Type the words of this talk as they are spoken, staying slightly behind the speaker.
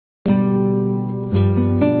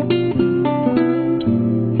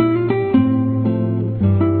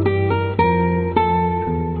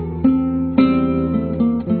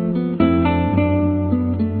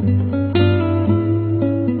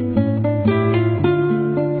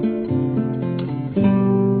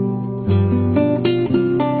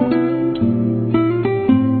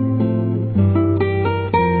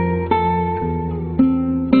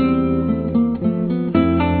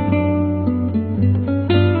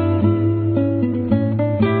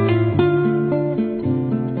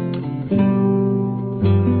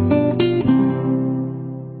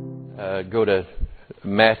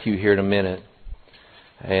Matthew here in a minute.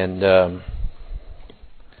 And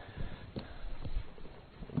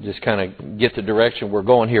just kind of get the direction we're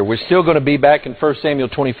going here. We're still going to be back in 1 Samuel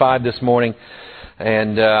 25 this morning.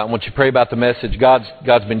 And I want you to pray about the message. God's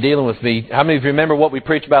been dealing with me. How many of you remember what we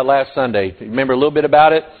preached about last Sunday? Remember a little bit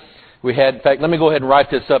about it? We had, in fact, let me go ahead and write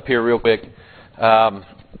this up here real quick. I'm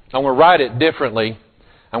going to write it differently.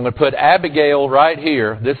 I'm going to put Abigail right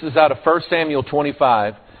here. This is out of 1 Samuel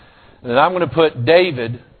 25. And then I'm going to put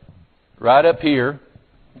David right up here.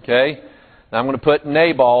 Okay? And I'm going to put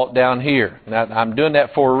Nabal down here. Now, I'm doing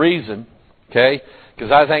that for a reason. Okay?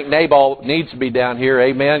 Because I think Nabal needs to be down here.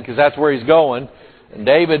 Amen? Because that's where he's going. And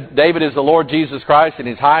David is the Lord Jesus Christ, and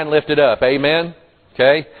He's high and lifted up. Amen?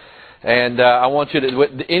 Okay? And I want you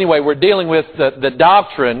to... Anyway, we're dealing with the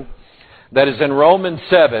doctrine that is in Romans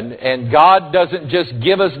 7. And God doesn't just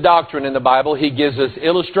give us doctrine in the Bible. He gives us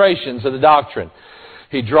illustrations of the doctrine.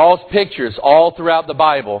 He draws pictures all throughout the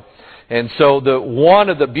Bible. And so one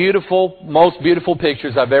of the most beautiful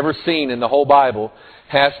pictures I've ever seen in the whole Bible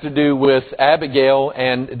has to do with Abigail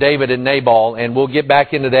and David and Nabal, and we'll get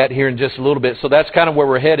back into that here in just a little bit. So that's kind of where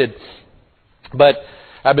we're headed. But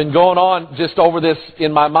I've been going on just over this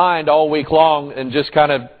in my mind all week long and just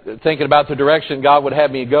kind of thinking about the direction God would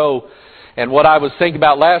have me go. And what I was thinking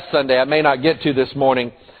about last Sunday, I may not get to this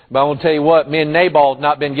morning, but I want to tell you what, me and Nabal have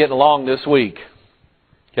not been getting along this week.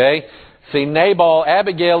 Okay? See,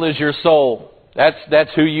 Abigail is your soul.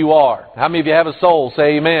 That's who you are. How many of you have a soul?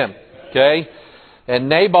 Say amen. Okay? And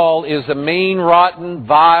Nabal is a mean, rotten,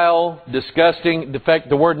 vile, disgusting... In fact,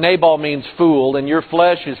 the word Nabal means fool, and your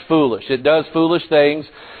flesh is foolish. It does foolish things,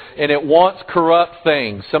 and it wants corrupt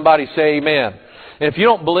things. Somebody say amen. And if you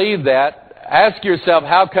don't believe that, ask yourself,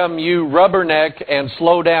 how come you rubberneck and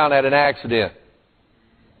slow down at an accident?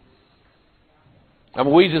 I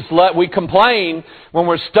mean, we complain when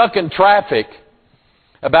we're stuck in traffic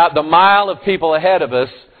about the mile of people ahead of us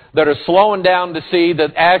that are slowing down to see the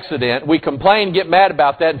accident. We complain, get mad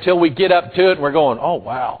about that until we get up to it and we're going, oh,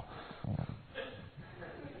 wow.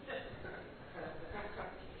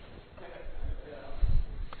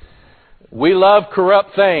 We love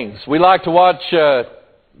corrupt things. We like to watch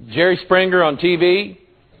Jerry Springer on TV.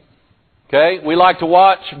 Okay? We like to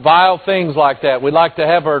watch vile things like that. We like to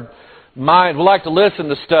have our mind. We like to listen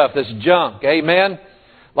to stuff that's junk. Amen?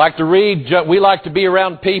 Like to read, we like to be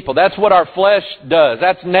around people. That's what our flesh does.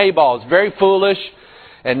 That's Nabal. It's very foolish.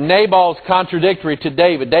 And Nabal's contradictory to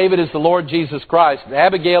David. David is the Lord Jesus Christ.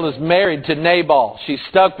 Abigail is married to Nabal. She's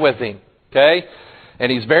stuck with him. Okay? And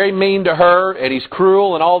he's very mean to her, and he's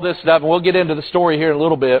cruel and all this stuff. And we'll get into the story here in a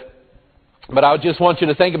little bit. But I just want you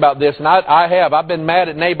to think about this. And I've been mad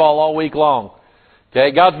at Nabal all week long.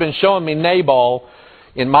 Okay? God's been showing me Nabal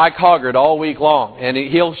in Mike Hoggard all week long. And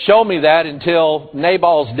He'll show me that until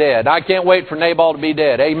Nabal's dead. I can't wait for Nabal to be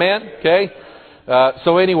dead. Amen? Okay?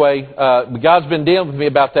 So anyway, God's been dealing with me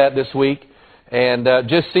about that this week. And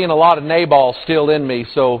just seeing a lot of Nabal still in me.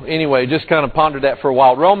 So anyway, just kind of pondered that for a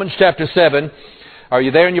while. Romans chapter 7. Are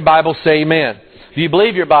you there in your Bible? Say amen. Do you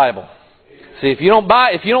believe your Bible? See, if you don't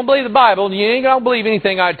believe the Bible, you ain't going to believe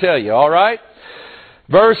anything I tell you. All right?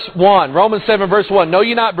 Verse 1, Romans 7, verse 1. Know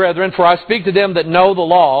ye not, brethren, for I speak to them that know the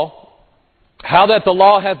law, how that the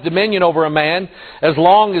law hath dominion over a man as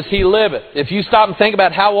long as he liveth. If you stop and think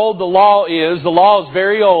about how old the law is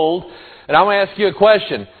very old. And I want to ask you a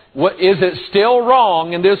question. Is it still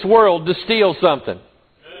wrong in this world to steal something?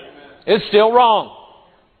 It's still wrong.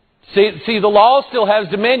 See, the law still has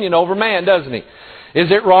dominion over man, doesn't he? Is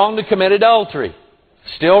it wrong to commit adultery?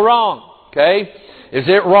 Still wrong. Okay? Is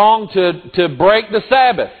it wrong to break the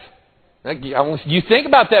Sabbath? You think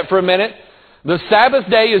about that for a minute. The Sabbath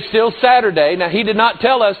day is still Saturday. Now, He did not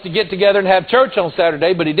tell us to get together and have church on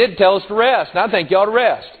Saturday, but He did tell us to rest. And I think you ought to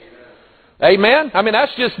rest. Amen? I mean,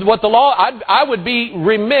 that's just what the law... I would be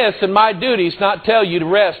remiss in my duties not tell you to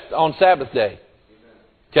rest on Sabbath day.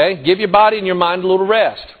 Okay? Give your body and your mind a little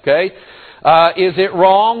rest. Okay? Is it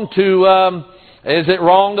wrong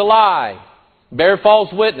to lie? Bear false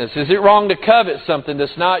witness. Is it wrong to covet something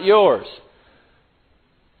that's not yours?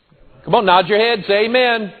 Come on, nod your head, say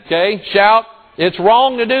amen. Okay, shout. It's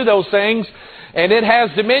wrong to do those things, and it has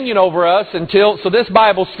dominion over us so this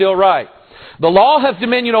Bible's still right. The law hath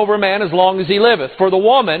dominion over a man as long as he liveth. For the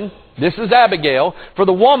woman, this is Abigail, for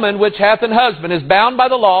the woman which hath an husband is bound by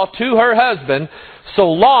the law to her husband so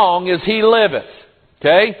long as he liveth.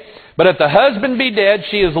 Okay? But if the husband be dead,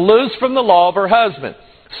 she is loose from the law of her husband.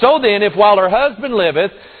 So then, if while her husband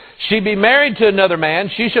liveth, she be married to another man,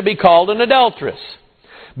 she shall be called an adulteress.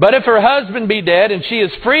 But if her husband be dead, and she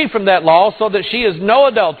is free from that law, so that she is no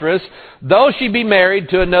adulteress, though she be married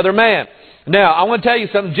to another man. Now, I want to tell you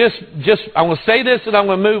something. I'm going to say this and I'm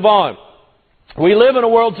going to move on. We live in a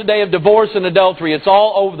world today of divorce and adultery. It's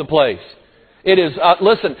all over the place. It is,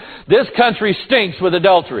 listen, this country stinks with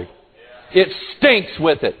adultery. It stinks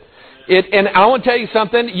with it. And I want to tell you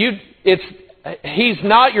something. He's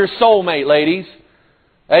not your soulmate, ladies.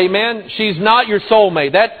 Amen. She's not your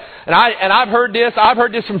soulmate. I've heard this. I've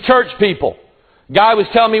heard this from church people. Guy was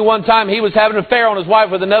telling me one time he was having an affair on his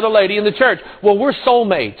wife with another lady in the church. Well, we're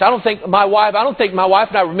soulmates. I don't think my wife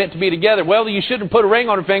and I were meant to be together. Well, you shouldn't put a ring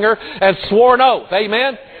on her finger and swore an oath.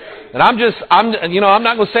 Amen. And I'm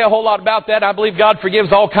not going to say a whole lot about that. I believe God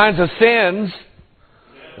forgives all kinds of sins.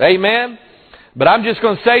 Amen. But I'm just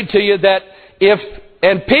going to say to you that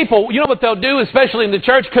people, you know what they'll do, especially in the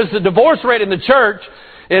church, because the divorce rate in the church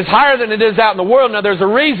is higher than it is out in the world. Now, there's a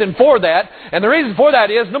reason for that. And the reason for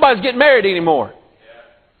that is nobody's getting married anymore.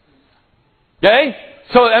 Okay?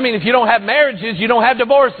 So, if you don't have marriages, you don't have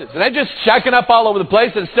divorces. And they're just shacking up all over the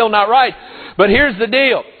place, and it's still not right. But here's the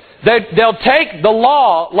deal. They'll take the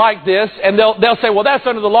law like this, and they'll say, well, that's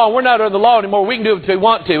under the law. We're not under the law anymore. We can do it if we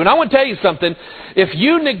want to. And I want to tell you something. If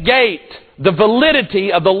you negate the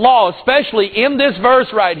validity of the law, especially in this verse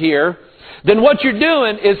right here, then what you're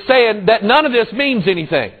doing is saying that none of this means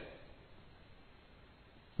anything.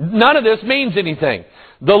 None of this means anything.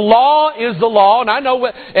 The law is the law, and I know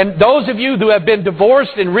and those of you who have been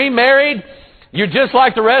divorced and remarried, you're just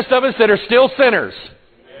like the rest of us that are still sinners.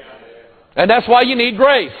 And that's why you need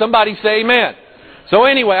grace. Somebody say amen. So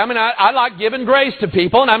anyway, I like giving grace to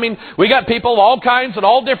people. And we got people of all kinds and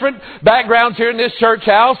all different backgrounds here in this church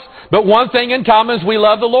house. But one thing in common is we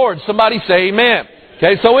love the Lord. Somebody say amen.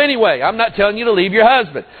 Okay, so anyway, I'm not telling you to leave your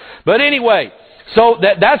husband. But anyway, so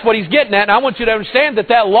that's what he's getting at. And I want you to understand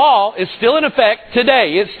that law is still in effect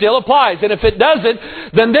today. It still applies. And if it doesn't,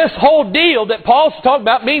 then this whole deal that Paul's talking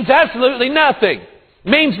about means absolutely nothing.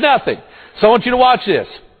 Means nothing. So I want you to watch this.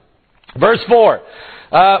 Verse 4.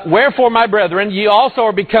 Wherefore, my brethren, ye also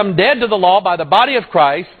are become dead to the law by the body of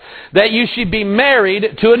Christ, that you should be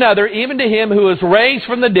married to another, even to him who is raised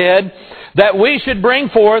from the dead, that we should bring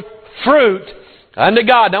forth fruit unto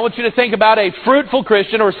God. Now I want you to think about a fruitful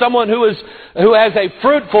Christian, or someone who has a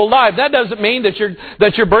fruitful life. That doesn't mean that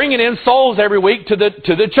you're bringing in souls every week to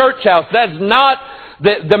the church house. That's not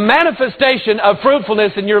the manifestation of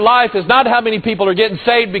fruitfulness in your life is not how many people are getting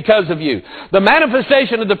saved because of you. The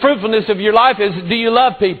manifestation of the fruitfulness of your life is, do you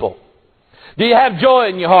love people? Do you have joy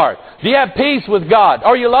in your heart? Do you have peace with God?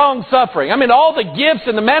 Are you long-suffering? All the gifts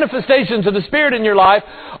and the manifestations of the Spirit in your life,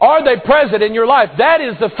 are they present in your life? That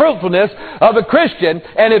is the fruitfulness of a Christian.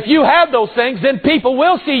 And if you have those things, then people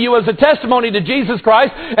will see you as a testimony to Jesus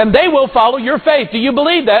Christ, and they will follow your faith. Do you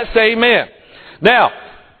believe that? Say amen. Now,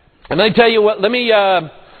 and let me tell you what,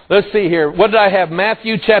 let's see here. What did I have?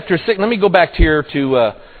 Matthew chapter 6. Let me go back here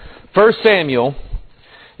to 1 Samuel.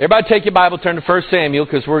 Everybody take your Bible, turn to 1 Samuel,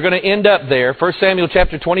 because we're going to end up there. 1 Samuel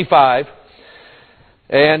chapter 25.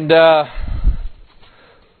 And I'm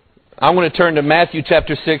going to turn to Matthew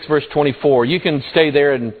chapter 6, verse 24. You can stay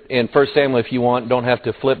there in 1 Samuel if you want. Don't have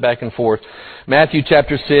to flip back and forth. Matthew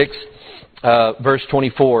chapter 6, verse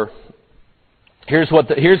 24. Here's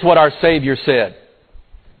what our Savior said.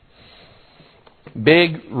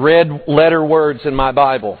 Big red letter words in my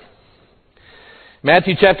Bible.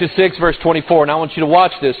 Matthew chapter 6, verse 24. And I want you to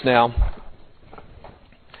watch this now.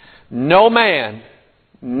 No man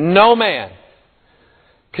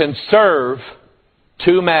can serve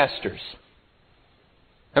two masters.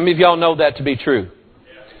 How many of y'all know that to be true?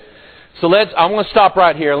 So I'm going to stop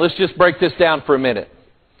right here. Let's just break this down for a minute.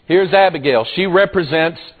 Here's Abigail. She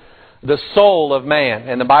represents the soul of man.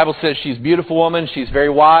 And the Bible says she's a beautiful woman. She's very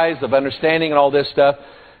wise, of understanding and all this stuff.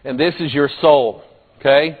 And this is your soul.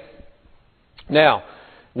 Okay? Now,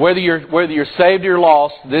 whether you're saved or you're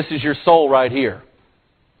lost, this is your soul right here.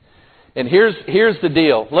 And here's the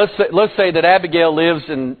deal. Let's say that Abigail lives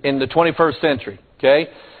in the 21st century. Okay?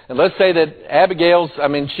 And let's say that Abigail's,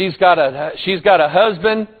 she's got a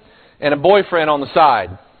husband and a boyfriend on the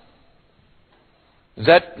side. Is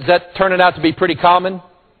that turning out to be pretty common?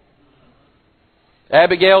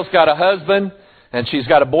 Abigail's got a husband and she's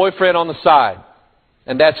got a boyfriend on the side.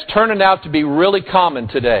 And that's turning out to be really common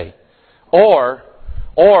today. Or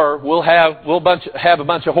we'll have a bunch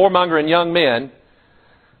of whoremongering young men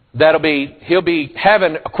he'll be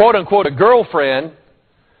having quote unquote a girlfriend,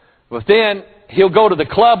 but then he'll go to the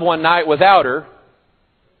club one night without her,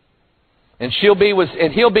 and he'll be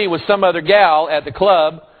with some other gal at the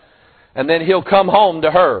club, and then he'll come home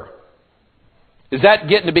to her. Is that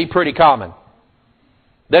getting to be pretty common?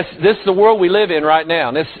 This is the world we live in right now.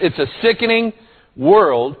 And it's a sickening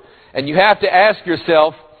world. And you have to ask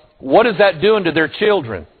yourself, what is that doing to their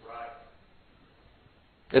children?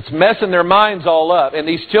 It's messing their minds all up. And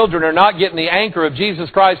these children are not getting the anchor of Jesus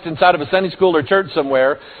Christ inside of a Sunday school or church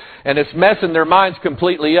somewhere. And it's messing their minds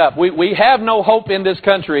completely up. We have no hope in this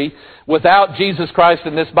country without Jesus Christ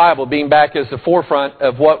and this Bible being back as the forefront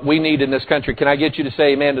of what we need in this country. Can I get you to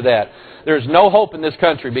say amen to that? There's no hope in this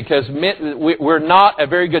country because we're not a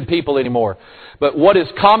very good people anymore. But what is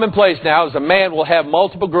commonplace now is a man will have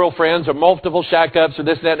multiple girlfriends or multiple shack-ups or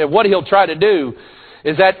this and that. And what he'll try to do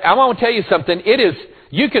is that, I want to tell you something,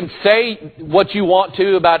 you can say what you want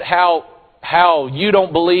to about how you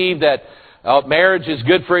don't believe that marriage is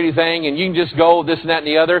good for anything and you can just go this and that and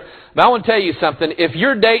the other. But I want to tell you something. If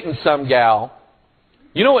you're dating some gal,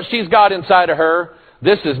 you know what she's got inside of her?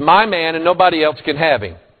 This is my man and nobody else can have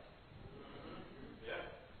him.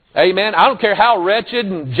 Amen. I don't care how wretched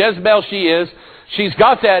and Jezebel she is. She's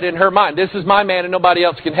got that in her mind. This is my man and nobody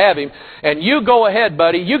else can have him. And you go ahead,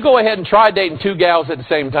 buddy. You go ahead and try dating two gals at the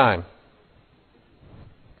same time.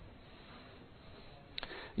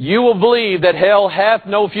 You will believe that hell hath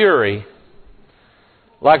no fury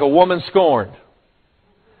like a woman scorned.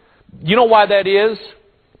 You know why that is?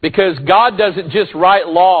 Because God doesn't just write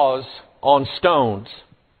laws on stones.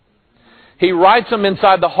 He writes them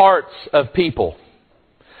inside the hearts of people.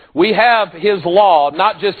 We have His law,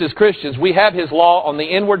 not just as Christians. We have His law on the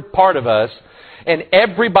inward part of us. And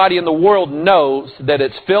everybody in the world knows that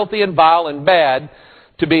it's filthy and vile and bad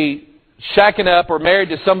to be shacking up or married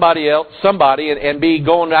to somebody and be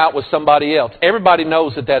going out with somebody else. Everybody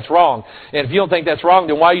knows that that's wrong. And if you don't think that's wrong,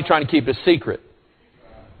 then why are you trying to keep it a secret?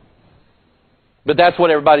 But that's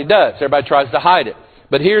what everybody does. Everybody tries to hide it.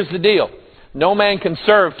 But here's the deal. No man can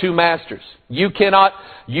serve two masters. You cannot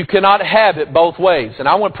have it both ways. And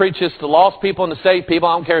I want to preach this to lost people and to saved people.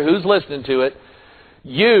 I don't care who's listening to it.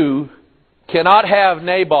 You cannot have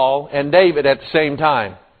Nabal and David at the same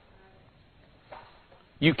time.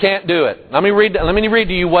 You can't do it. Let me read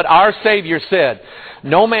to you what our Savior said.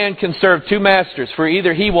 No man can serve two masters, for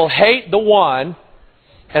either he will hate the one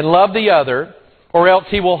and love the other, or else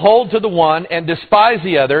he will hold to the one and despise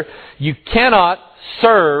the other. You cannot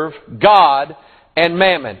serve God and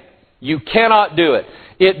mammon. You cannot do it.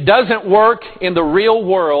 It doesn't work in the real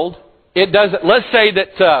world. It doesn't. Let's say that.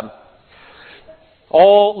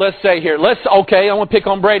 Let's say here. Okay, I want to pick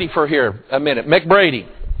on Brady for here a minute.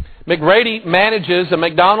 McBrady manages a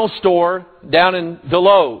McDonald's store down in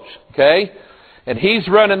Deloge. Okay, and he's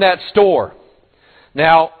running that store.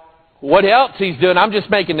 Now, what else he's doing? I'm just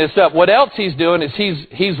making this up. What else he's doing is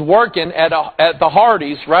he's working at the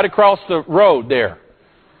Hardee's right across the road there.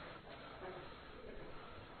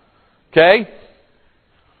 Okay?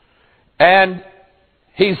 And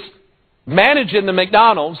he's managing the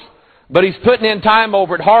McDonald's, but he's putting in time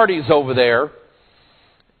over at Hardee's over there.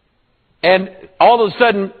 And all of a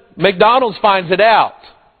sudden, McDonald's finds it out.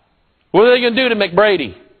 What are they going to do to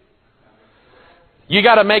McBrady? You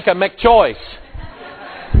got to make a McChoice.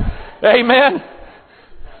 Amen?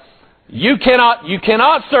 You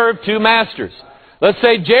cannot serve two masters. Let's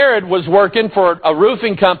say Jared was working for a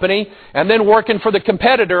roofing company and then working for the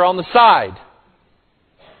competitor on the side.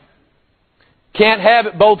 Can't have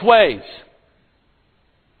it both ways.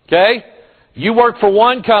 Okay? You work for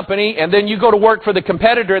one company and then you go to work for the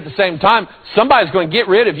competitor at the same time. Somebody's going to get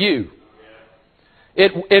rid of you.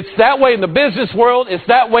 It's that way in the business world. It's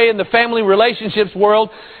that way in the family relationships world.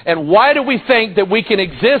 And why do we think that we can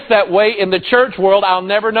exist that way in the church world? I'll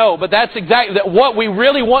never know. But that's exactly what we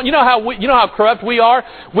really want. You know how corrupt we are?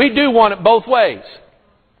 We do want it both ways.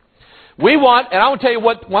 We want, and I want to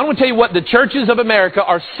tell you what the churches of America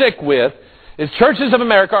are sick with, is churches of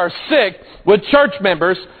America are sick with church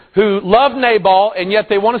members who love Nabal and yet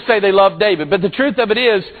they want to say they love David. But the truth of it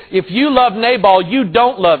is, if you love Nabal, you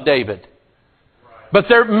don't love David. But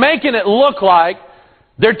they're making it look like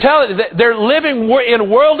they're living in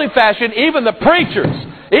worldly fashion. Even the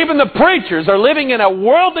preachers are living in a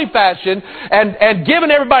worldly fashion and giving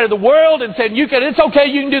everybody the world and saying, it's okay,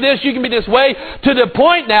 you can do this, you can be this way. To the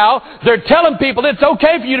point now, they're telling people it's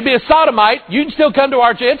okay for you to be a sodomite. You can still come to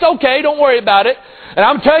our church. It's okay, don't worry about it. And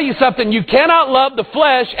I'm telling you something, you cannot love the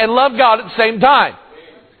flesh and love God at the same time.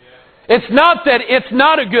 It's not that it's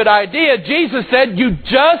not a good idea. Jesus said you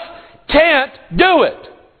just can't do it.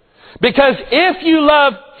 Because if you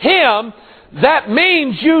love Him, that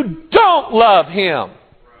means you don't love Him.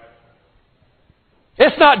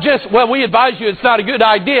 It's not just, we advise you it's not a good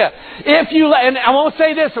idea. And I want to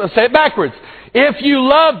say this, I'll say it backwards. If you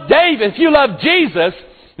love David, if you love Jesus,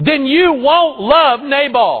 then you won't love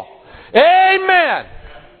Nabal. Amen.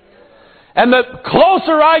 And the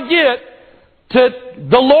closer I get to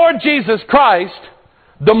the Lord Jesus Christ,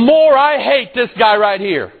 the more I hate this guy right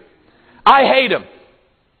here. I hate him.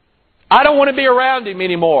 I don't want to be around him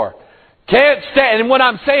anymore. Can't stand. And when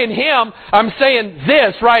I'm saying him, I'm saying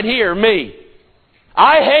this right here, me.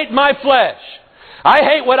 I hate my flesh. I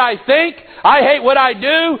hate what I think. I hate what I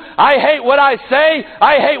do. I hate what I say.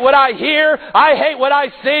 I hate what I hear. I hate what I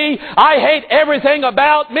see. I hate everything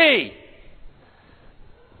about me.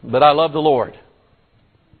 But I love the Lord.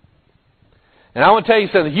 And I want to tell you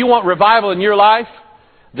something. If you want revival in your life,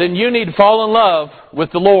 then you need to fall in love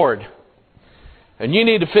with the Lord. And you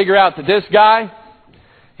need to figure out that this guy,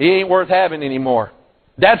 he ain't worth having anymore.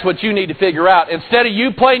 That's what you need to figure out. Instead of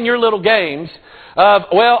you playing your little games of,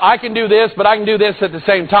 well, I can do this, but I can do this at the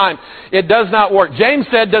same time. It does not work. James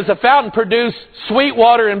said, does a fountain produce sweet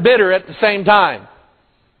water and bitter at the same time?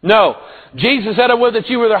 No. Jesus said, I would that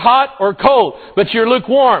you were either hot or cold, but you're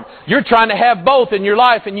lukewarm. You're trying to have both in your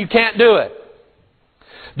life, and you can't do it.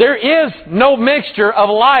 There is no mixture of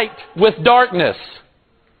light with darkness.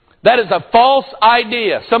 That is a false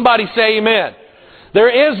idea. Somebody say amen.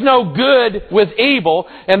 There is no good with evil,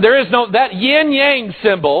 and there is no, that yin-yang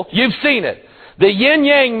symbol, you've seen it. The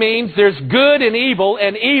yin-yang means there's good and evil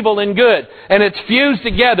and good, and it's fused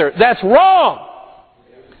together. That's wrong.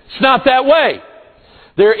 It's not that way.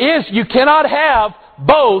 You cannot have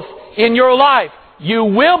both in your life. You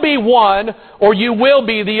will be one, or you will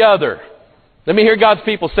be the other. Let me hear God's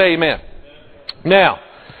people say amen. Now,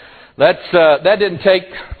 that didn't take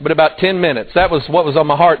but about 10 minutes. That was what was on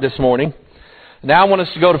my heart this morning. Now I want us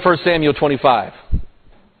to go to 1 Samuel 25.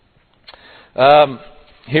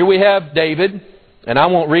 Here we have David, and I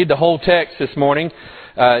won't read the whole text this morning.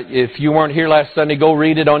 If you weren't here last Sunday, go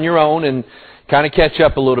read it on your own and kind of catch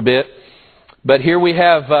up a little bit. But here we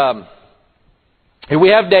have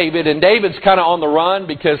David, and David's kind of on the run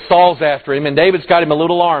because Saul's after him, and David's got him a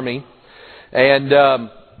little army. And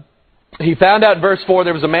he found out in verse 4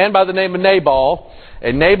 there was a man by the name of Nabal,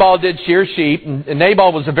 and Nabal did shear sheep, and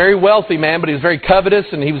Nabal was a very wealthy man, but he was very covetous,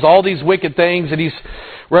 and he was all these wicked things, and he's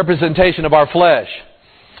representation of our flesh.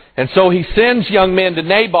 And so he sends young men to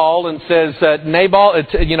Nabal and says,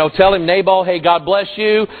 tell him, Nabal, hey, God bless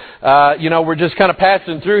you. We're just kind of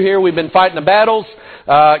passing through here. We've been fighting the battles.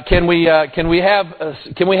 Can we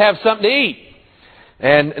have something to eat?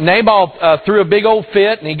 And Nabal threw a big old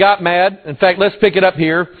fit, and he got mad. In fact, let's pick it up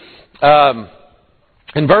here.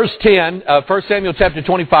 In verse 10, 1 Samuel chapter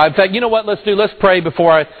 25. In fact, you know what? Let's pray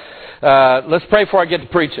before I get to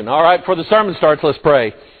preaching. All right, before the sermon starts, let's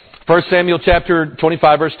pray. 1 Samuel chapter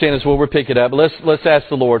 25, verse 10 is where we'll pick it up. Let's ask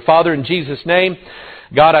the Lord. Father, in Jesus' name,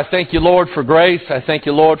 God, I thank you, Lord, for grace. I thank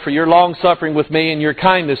you, Lord, for your long suffering with me and your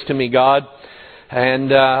kindness to me, God. And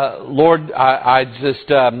Lord, I just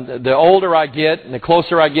the older I get and the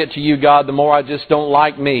closer I get to you, God, the more I just don't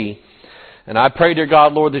like me. And I pray, dear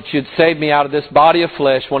God, Lord, that you'd save me out of this body of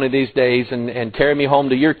flesh one of these days and carry me home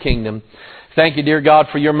to your kingdom. Thank you, dear God,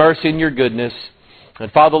 for your mercy and your goodness.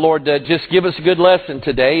 And Father, Lord, just give us a good lesson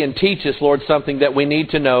today and teach us, Lord, something that we need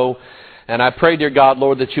to know. And I pray, dear God,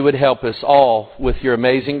 Lord, that you would help us all with your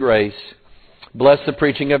amazing grace. Bless the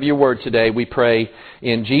preaching of your word today, we pray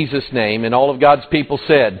in Jesus' name. And all of God's people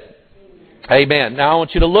said, amen. Now I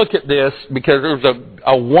want you to look at this because there's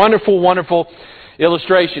a wonderful, wonderful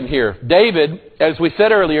illustration here. David, as we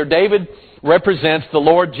said earlier, David represents the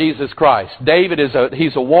Lord Jesus Christ. David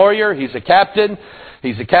he's a warrior, he's a captain.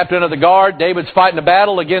 He's the captain of the guard. David's fighting a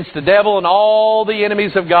battle against the devil and all the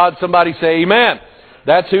enemies of God. Somebody say amen.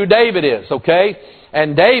 That's who David is, okay?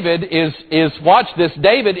 And David watch this,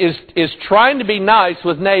 David is trying to be nice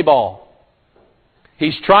with Nabal.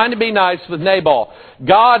 He's trying to be nice with Nabal.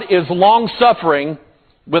 God is long-suffering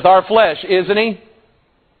with our flesh, isn't He?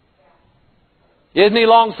 Isn't He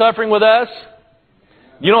long-suffering with us?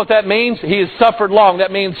 You know what that means? He has suffered long.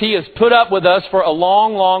 That means He has put up with us for a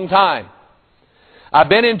long, long time. I've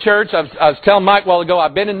been in church, I was telling Mike a while ago,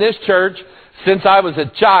 I've been in this church since I was a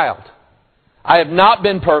child. I have not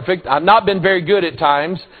been perfect. I've not been very good at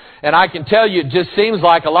times. And I can tell you, it just seems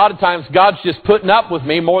like a lot of times God's just putting up with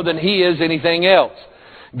me more than He is anything else.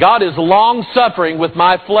 God is long-suffering with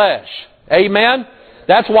my flesh. Amen?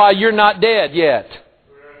 That's why you're not dead yet.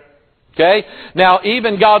 Okay? Now,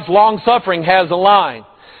 even God's long-suffering has a line.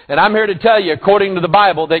 And I'm here to tell you, according to the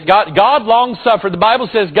Bible, that God long-suffered. The Bible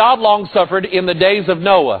says God long-suffered in the days of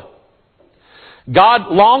Noah. God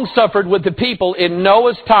long-suffered with the people in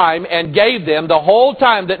Noah's time and gave them, the whole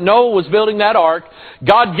time that Noah was building that ark,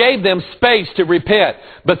 God gave them space to repent.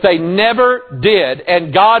 But they never did.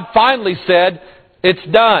 And God finally said, it's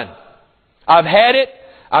done. I've had it.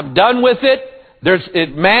 I'm done with it.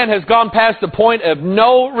 Man has gone past the point of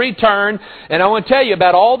no return. And I want to tell you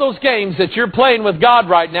about all those games that you're playing with God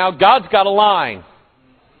right now. God's got a line.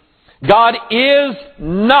 God is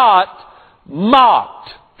not mocked.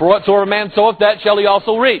 For whatsoever man soweth, that shall he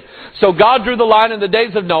also reap. So God drew the line in the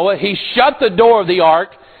days of Noah. He shut the door of the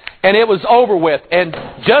ark, and it was over with. And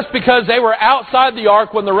just because they were outside the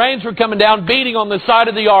ark, when the rains were coming down, beating on the side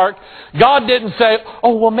of the ark, God didn't say,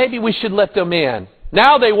 oh, well, maybe we should let them in.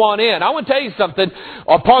 Now they want in. I want to tell you something.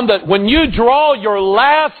 When you draw your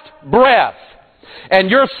last breath, and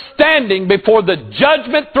you're standing before the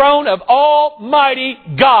judgment throne of Almighty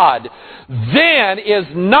God, then is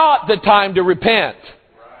not the time to repent.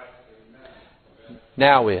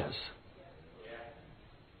 Now is.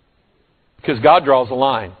 Because God draws a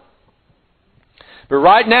line. But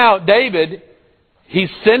right now, David, he's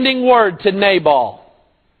sending word to Nabal.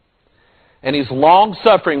 And he's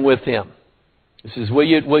long-suffering with him. He says, will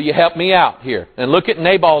you help me out here? And look at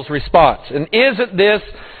Nabal's response. And isn't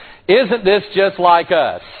this just like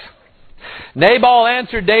us? Nabal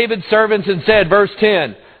answered David's servants and said, verse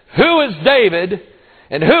 10, who is David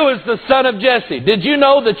and who is the son of Jesse? Did you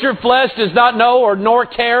know that your flesh does not know or nor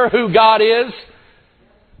care who God is?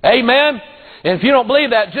 Amen? And if you don't believe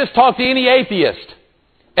that, just talk to any atheist.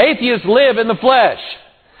 Atheists live in the flesh.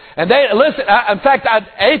 And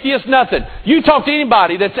atheists nothing. You talk to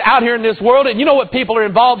anybody that's out here in this world, and you know what people are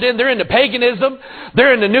involved in? They're into paganism.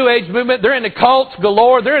 They're in the New Age movement. They're into cults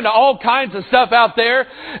galore. They're into all kinds of stuff out there.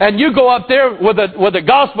 And you go up there with a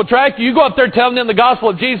gospel tract. You go up there telling them the gospel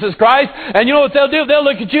of Jesus Christ. And you know what they'll do? They'll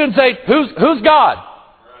look at you and say, who's God?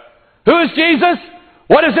 Who is Jesus?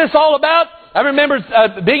 What is this all about? I remember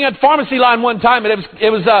being at the pharmacy line one time, and it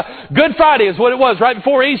was Good Friday is what it was, right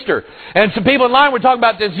before Easter. And some people in line were talking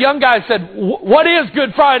about this. Young guy said, what is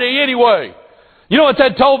Good Friday anyway? You know what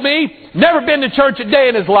that told me? Never been to church a day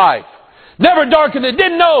in his life. Never darkened it.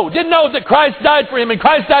 Didn't know that Christ died for him and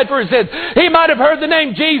Christ died for his sins. He might have heard the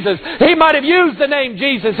name Jesus. He might have used the name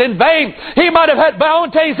Jesus in vain. He might have had, but I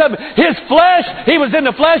want to tell you something. His flesh, he was in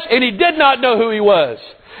the flesh, and he did not know who he was.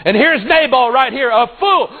 And here's Nabal right here, a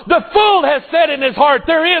fool. The fool has said in his heart,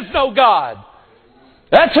 there is no God.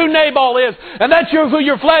 That's who Nabal is. And that's who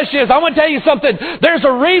your flesh is. I want to tell you something. There's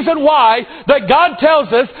a reason why that God tells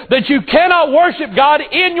us that you cannot worship God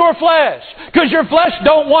in your flesh. Because your flesh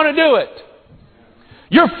don't want to do it.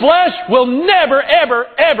 Your flesh will never, ever,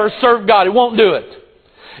 ever serve God. It won't do it.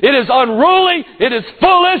 It is unruly, it is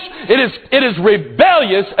foolish, it is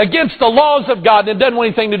rebellious against the laws of God, and it doesn't want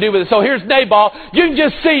anything to do with it. So here's Nabal. You can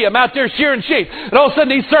just see him out there shearing sheep. And all of a sudden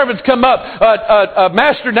these servants come up.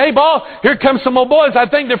 Master Nabal, here comes some old boys. I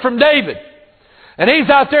think they're from David. And he's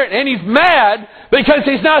out there, and he's mad because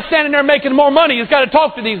he's not standing there making more money. He's got to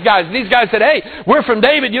talk to these guys. And these guys said, hey, we're from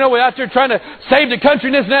David. You know, we're out there trying to save the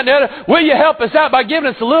country and this and that and the other. Will you help us out by giving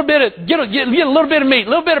us a little bit of, get a little bit of meat, a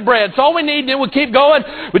little bit of bread. It's all we need, and then we'll keep going.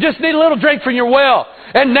 We just need a little drink from your well.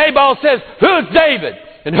 And Nabal says, who's David?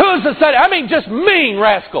 And who's the son? I mean, just mean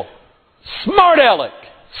rascal. Smart aleck.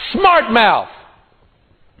 Smart mouth.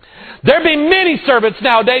 There be many servants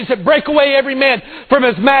nowadays that break away every man from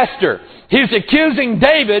his master. He's accusing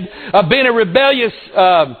David of being a rebellious,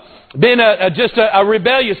 a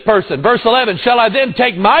rebellious person. Verse 11, shall I then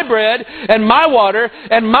take my bread and my water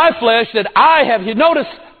and my flesh that I have... You notice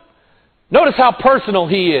how personal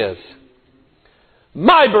he is.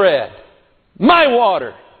 My bread, my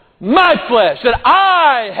water, my flesh, that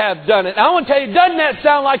I have done it. And I want to tell you, doesn't that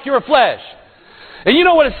sound like your flesh? And you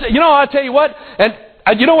know what? I'll tell you what. And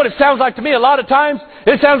you know what it sounds like to me a lot of times?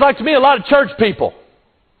 It sounds like to me a lot of church people.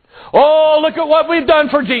 Oh, look at what we've done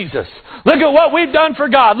for Jesus. Look at what we've done for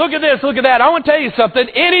God. Look at this, look at that. I want to tell you something.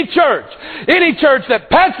 Any church that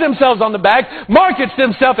pats themselves on the back, markets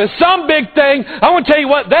themselves as some big thing, I want to tell you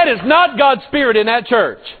what, that is not God's Spirit in that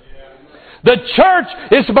church. The church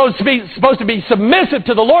is supposed to be submissive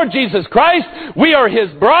to the Lord Jesus Christ. We are His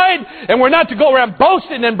bride, and we're not to go around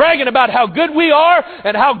boasting and bragging about how good we are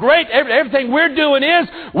and how great everything we're doing is.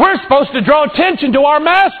 We're supposed to draw attention to our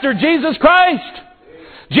Master, Jesus Christ.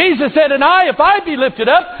 Jesus said, and if I be lifted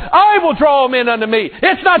up, I will draw them in unto me.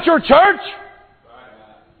 It's not your church.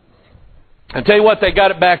 I tell you what, they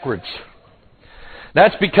got it backwards.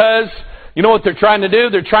 That's because, you know what they're trying to do?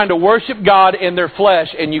 They're trying to worship God in their flesh,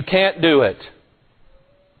 and you can't do it.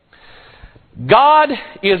 God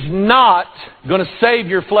is not going to save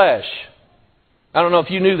your flesh. I don't know if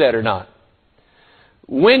you knew that or not.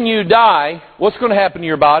 When you die, what's going to happen to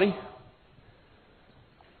your body?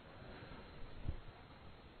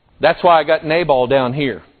 That's why I got Nabal down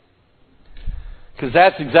here. Because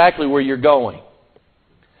that's exactly where you're going.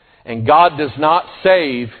 And God does not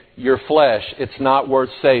save your flesh. It's not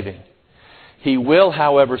worth saving. He will,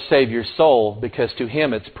 however, save your soul, because to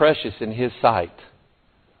Him it's precious in His sight.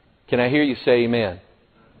 Can I hear you say amen?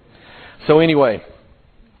 So anyway,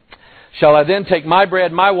 shall I then take my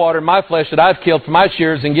bread, my water, my flesh that I've killed for my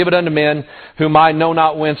shearers, and give it unto men whom I know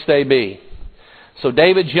not whence they be? So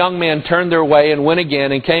David's young men turned their way and went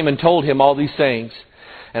again and came and told him all these things.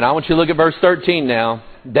 And I want you to look at verse 13 now.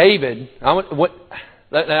 David, I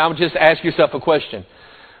want just ask yourself a question.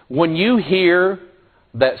 When you hear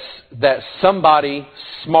that somebody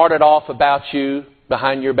smarted off about you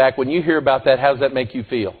behind your back, when you hear about that, how does that make you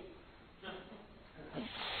feel?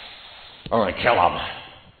 I'm going to kill them.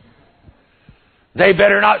 They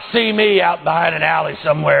better not see me out behind an alley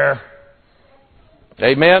somewhere.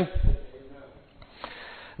 Amen?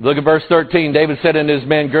 Look at verse 13. David said unto his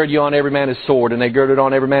men, gird you on every man his sword. And they girded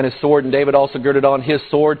on every man his sword. And David also girded on his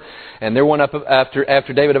sword. And there went up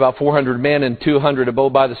after David about 400 men and 200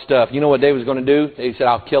 abode by the stuff. You know what David was going to do? He said,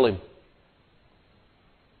 I'll kill him.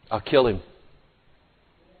 I'll kill him.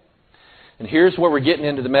 And here's where we're getting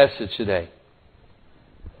into the message today.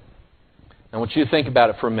 I want you to think about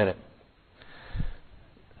it for a minute.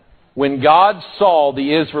 When God saw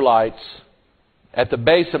the Israelites at the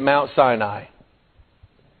base of Mount Sinai,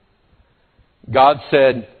 God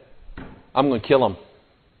said, I'm going to kill them.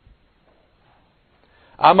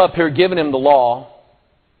 I'm up here giving him the law,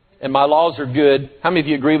 and my laws are good. How many of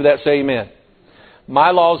you agree with that? Say amen.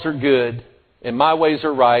 My laws are good, and my ways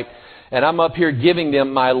are right, and I'm up here giving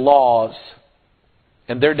them my laws,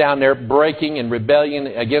 and they're down there breaking and rebelling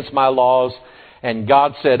against my laws, and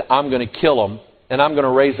God said, I'm going to kill them, and I'm going to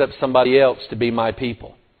raise up somebody else to be my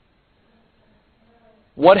people.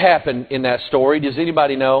 What happened in that story? Does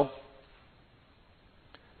anybody know?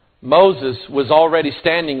 Moses was already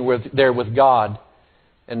standing there with God.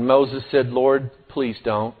 And Moses said, Lord, please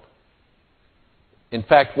don't. In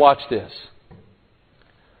fact, watch this.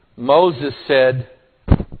 Moses said,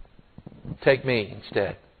 take me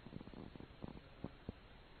instead.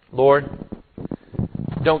 Lord,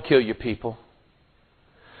 don't kill your people.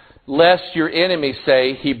 Lest your enemies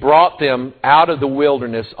say he brought them out of the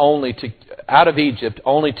wilderness out of Egypt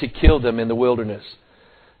only to kill them in the wilderness.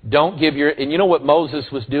 Don't give your... And you know what Moses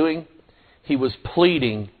was doing? He was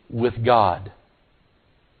pleading with God.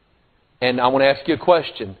 And I want to ask you a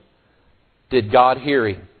question. Did God hear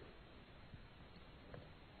him?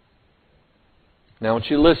 Now I want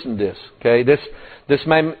you to listen to this. Okay, this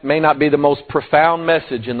may not be the most profound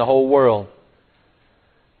message in the whole world.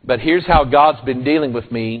 But here's how God's been dealing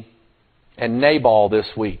with me and Nabal this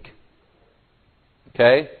week.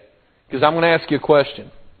 Okay? Because I'm going to ask you a question.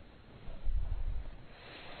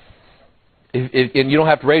 And you don't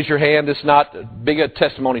have to raise your hand. It's not big a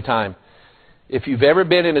testimony time. If you've ever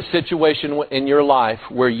been in a situation in your life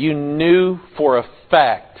where you knew for a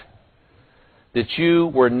fact that you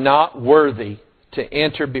were not worthy to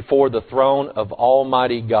enter before the throne of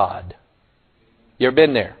Almighty God. You ever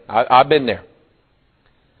been there? I've been there.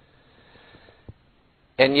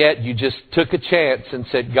 And yet you just took a chance and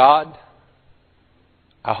said, God,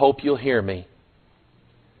 I hope you'll hear me.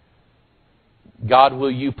 God,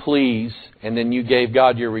 will you please? And then you gave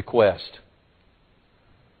God your request.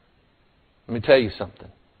 Let me tell you something.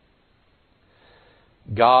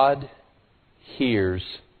 God hears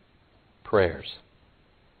prayers.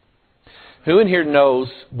 Who in here knows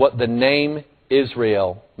what the name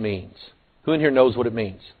Israel means? Who in here knows what it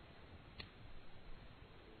means?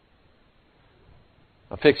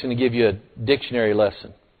 I'm fixing to give you a dictionary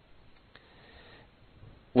lesson.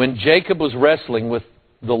 When Jacob was wrestling with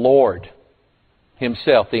the Lord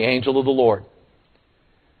himself, the angel of the Lord,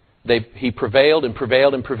 he prevailed and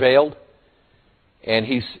prevailed and prevailed. And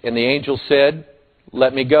the angel said,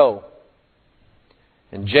 let me go.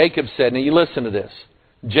 And Jacob said, now you listen to this.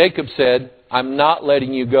 Jacob said, I'm not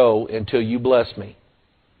letting you go until you bless me.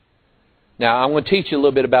 Now, I'm going to teach you a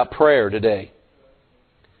little bit about prayer today.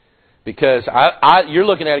 Because you're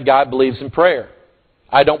looking at a guy who believes in prayer.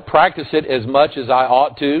 I don't practice it as much as I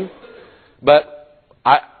ought to. But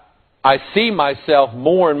I see myself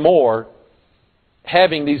more and more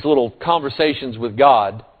having these little conversations with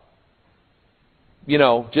God. You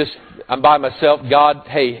know, just I'm by myself. God,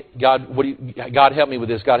 hey, God, God help me with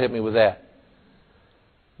this. God help me with that.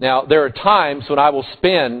 Now, there are times when I will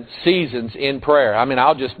spend seasons in prayer. I mean,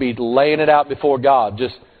 I'll just be laying it out before God.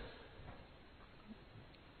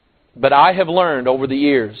 But I have learned over the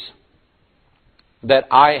years that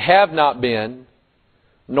I have not been,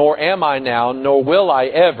 nor am I now, nor will I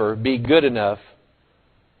ever be good enough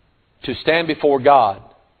to stand before God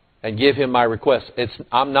and give Him my request.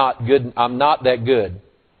 I'm not good. I'm not that good.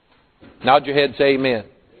 Nod your head and say amen.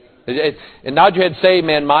 And nod your head and say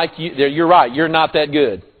amen, Mike. You're right. You're not that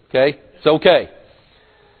good. Okay? It's okay.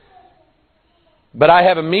 But I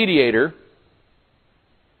have a mediator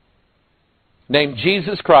named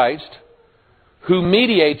Jesus Christ who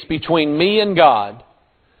mediates between me and God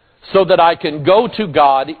so that I can go to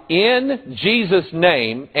God in Jesus'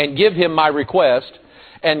 name and give Him my request.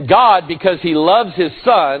 And God, because He loves His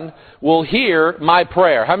Son, will hear my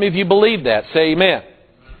prayer. How many of you believe that? Say amen.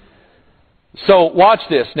 So watch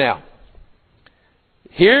this now.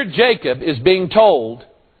 Here Jacob is being told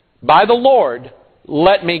by the Lord,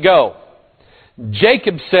 let me go.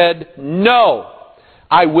 Jacob said, no,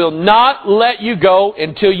 I will not let you go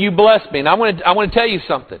until you bless me. And I want to tell you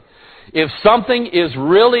something. If something is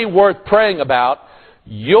really worth praying about,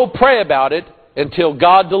 you'll pray about it until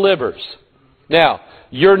God delivers. Now,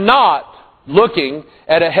 you're not looking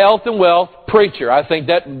at a health and wealth preacher. I think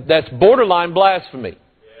that's borderline blasphemy.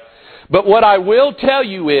 But what I will tell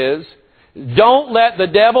you is, don't let the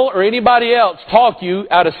devil or anybody else talk you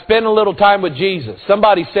out of spending a little time with Jesus.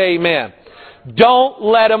 Somebody say amen. Don't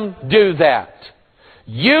let them do that.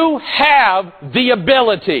 You have the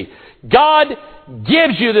ability. God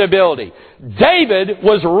gives you the ability. David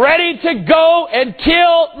was ready to go and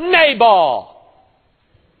kill Nabal.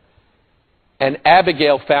 And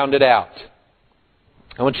Abigail found it out.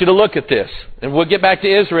 I want you to look at this. And we'll get back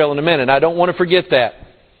to Israel in a minute. I don't want to forget that.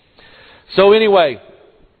 So anyway,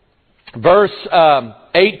 verse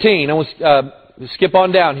 18. I want to skip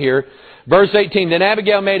on down here. Verse 18, then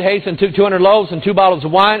Abigail made haste and took 200 loaves and 2 bottles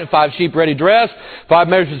of wine and 5 sheep ready dressed, 5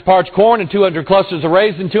 measures of parched corn and 200 clusters of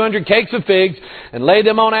raisins and 200 cakes of figs, and laid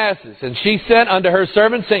them on asses. And she sent unto her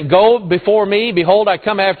servants, saying, go before me, behold, I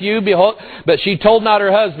come after you, behold. But she told not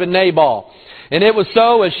her husband Nabal. And it was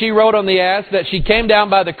so, as she rode on the ass, that she came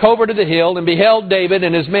down by the covert of the hill, and beheld David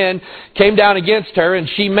and his men came down against her, and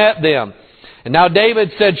she met them. And now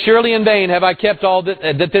David said, surely in vain have I kept all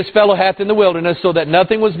that this fellow hath in the wilderness, so that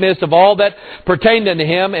nothing was missed of all that pertained unto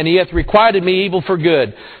him, and he hath requited me evil for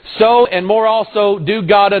good. So and more also do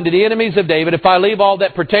God unto the enemies of David, if I leave all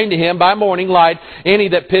that pertain to him by morning light, any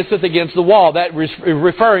that pisseth against the wall. That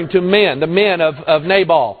referring to men, the men of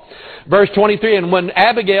Nabal. Verse 23, and when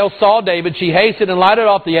Abigail saw David, she hasted and lighted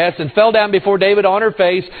off the ass, and fell down before David on her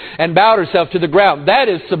face, and bowed herself to the ground. That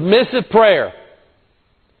is submissive prayer.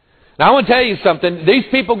 Now I want to tell you something. These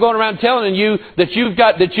people going around telling you that you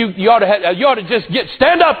ought to just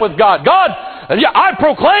stand up with God. God, I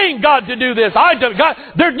proclaim God to do this.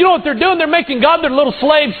 You know what they're doing? They're making God their little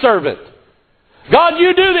slave servant. God,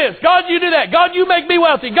 you do this. God, you do that. God, you make me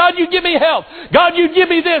wealthy. God, you give me health. God, you give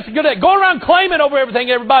me this. Go around claiming over everything,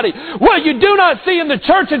 everybody. What you do not see in the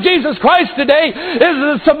church of Jesus Christ today is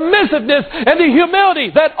the submissiveness and the humility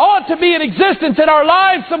that ought to be in existence in our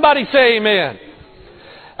lives. Somebody say amen.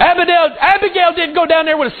 Abigail didn't go down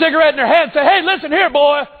there with a cigarette in her hand and say, hey, listen here,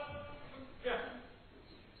 boy.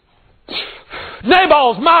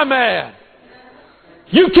 Nabal's my man.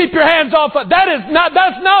 You keep your hands off of that's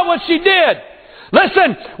not what she did.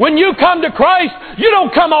 Listen, when you come to Christ, you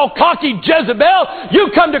don't come all cocky Jezebel. You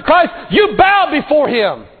come to Christ, you bow before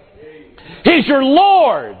Him. He's your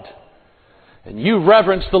Lord. And you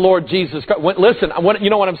reverence the Lord Jesus Christ. Listen, you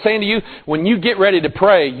know what I'm saying to you? When you get ready to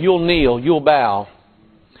pray, you'll kneel, you'll bow.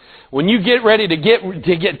 When you get ready to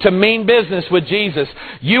get to mean business with Jesus,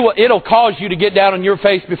 it'll cause you to get down on your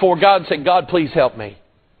face before God and say, God, please help me.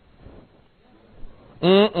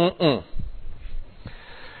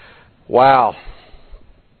 Wow.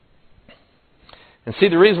 And see,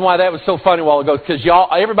 the reason why that was so funny a while ago is because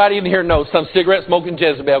everybody in here knows some cigarette smoking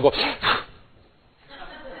Jezebel goes,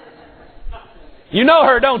 you know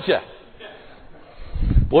her, don't you?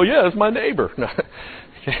 Well, yeah, it's my neighbor.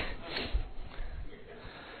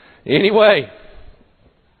 Anyway,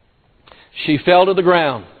 she fell to the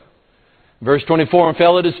ground. Verse 24, and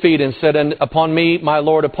fell at his feet and said, and upon me, my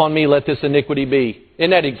Lord, upon me let this iniquity be.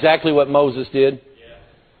 Isn't that exactly what Moses did? Yeah.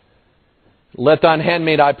 Let thine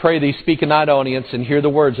handmaid, I pray thee, speak in thine audience, and hear the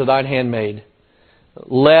words of thine handmaid.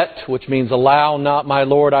 Let, which means allow not, my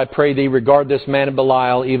Lord, I pray thee, regard this man of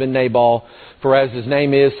Belial, even Nabal. For as his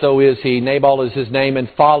name is, so is he. Nabal is his name, and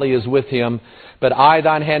folly is with him. But I,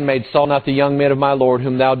 thine handmaid, saw not the young men of my Lord,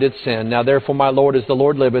 whom thou didst send. Now therefore, my Lord, as the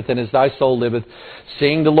Lord liveth, and as thy soul liveth,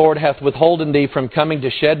 seeing the Lord hath withholden thee from coming to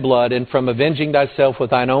shed blood, and from avenging thyself with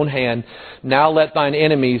thine own hand, now let thine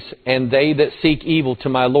enemies, and they that seek evil to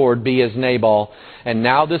my Lord, be as Nabal. And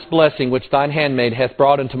now this blessing which thine handmaid hath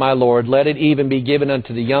brought unto my Lord, let it even be given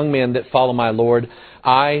unto the young men that follow my Lord.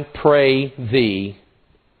 I pray thee,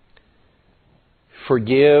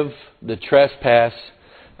 forgive the trespass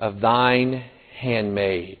of thine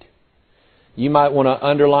handmaid. You might want to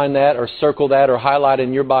underline that or circle that or highlight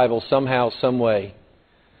in your Bible somehow, some way.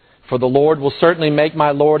 For the Lord will certainly make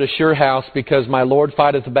my Lord a sure house, because my Lord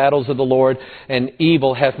fighteth the battles of the Lord, and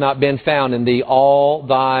evil hath not been found in thee all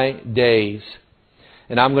thy days.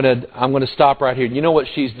 And I'm going to stop right here. You know what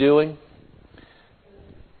she's doing?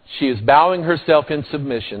 She is bowing herself in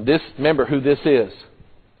submission. Remember who this is.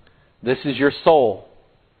 This is your soul.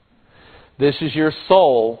 This is your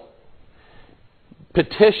soul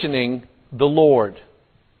petitioning the Lord.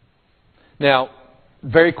 Now,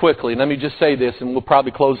 very quickly, let me just say this, and we'll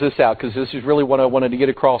probably close this out, because this is really what I wanted to get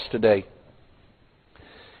across today.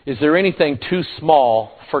 Is there anything too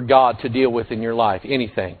small for God to deal with in your life?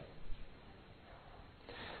 Anything.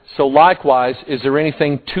 So likewise, is there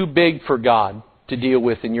anything too big for God to deal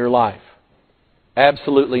with in your life?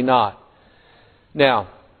 Absolutely not. Now,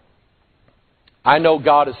 I know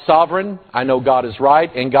God is sovereign, I know God is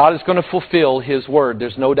right, and God is going to fulfill His word.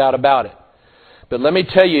 There's no doubt about it. But let me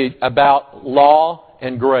tell you about law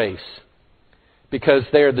and grace, because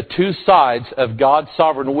they are the two sides of God's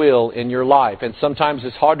sovereign will in your life. And sometimes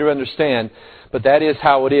it's hard to understand, but that is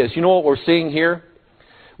how it is. You know what we're seeing here?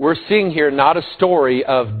 We're seeing here not a story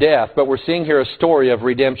of death, but we're seeing here a story of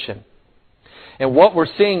redemption. And what we're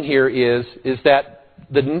seeing here is that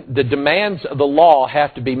the demands of the law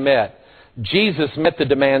have to be met. Jesus met the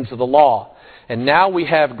demands of the law. And now we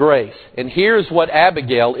have grace. And here's what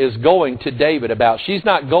Abigail is going to David about. She's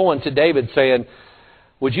not going to David saying,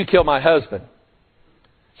 would you kill my husband?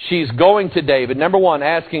 She's going to David, number one,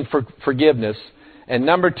 asking for forgiveness. And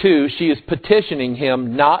number two, she is petitioning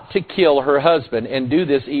him not to kill her husband and do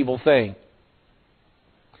this evil thing.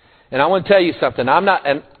 And I want to tell you something.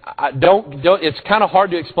 It's kind of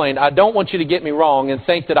hard to explain. I don't want you to get me wrong and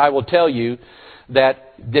think that I will tell you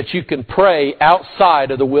that you can pray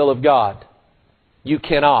outside of the will of God. You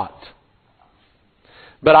cannot.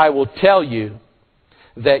 But I will tell you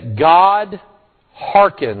that God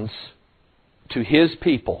hearkens to His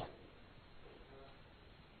people.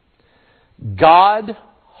 God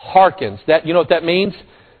hearkens. You know what that means?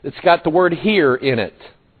 It's got the word "hear" in it.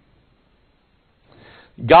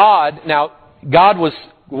 God was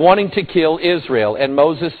wanting to kill Israel, and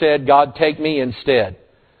Moses said, God, take me instead.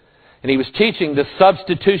 And he was teaching the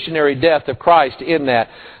substitutionary death of Christ in that.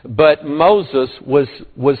 But Moses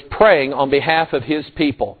was praying on behalf of his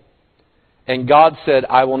people. And God said,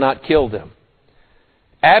 I will not kill them.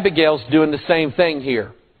 Abigail's doing the same thing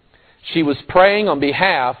here. She was praying on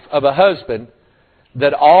behalf of a husband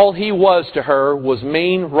that all he was to her was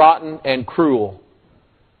mean, rotten, and cruel.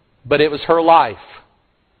 But it was her life.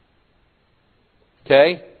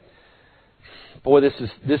 Okay? Boy, this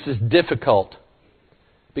is difficult.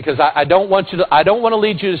 Because I don't want to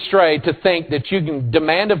lead you astray to think that you can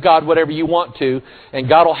demand of God whatever you want to, and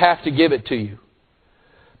God will have to give it to you.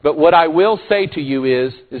 But what I will say to you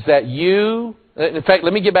is that in fact,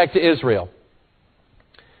 let me get back to Israel.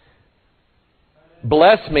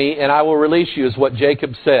 Bless me, and I will release you, is what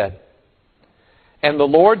Jacob said. And the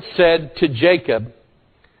Lord said to Jacob,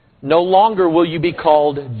 no longer will you be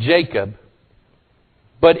called Jacob,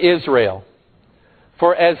 but Israel.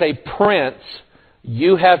 For as a prince,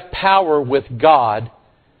 you have power with God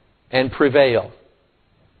and prevail.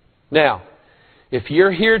 Now, if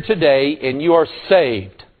you're here today and you are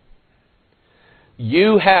saved,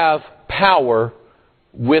 you have power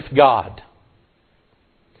with God.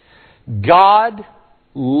 God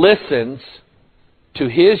listens to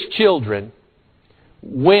His children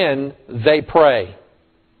when they pray.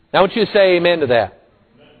 Now I want you to say amen to that.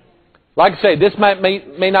 Like I say, this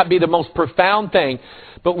may not be the most profound thing,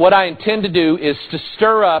 but what I intend to do is to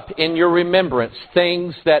stir up in your remembrance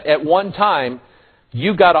things that at one time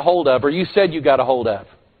you got a hold of, or you said you got a hold of.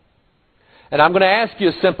 And I'm going to ask you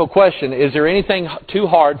a simple question. Is there anything too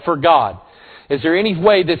hard for God? Is there any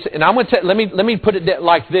way that's... And I'm going to let me put it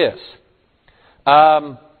like this.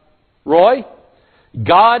 Roy,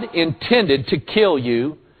 God intended to kill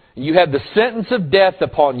you. You had the sentence of death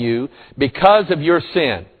upon you because of your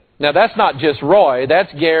sin. Now, that's not just Roy.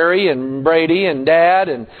 That's Gary and Brady and Dad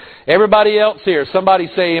and everybody else here. Somebody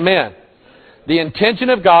say amen. The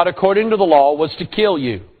intention of God, according to the law, was to kill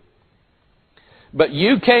you. But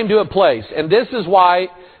you came to a place, and this is why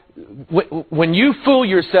when you fool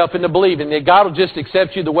yourself into believing that God will just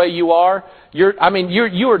accept you the way you are, you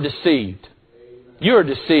are deceived. You are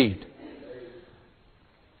deceived.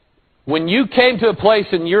 When you came to a place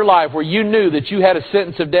in your life where you knew that you had a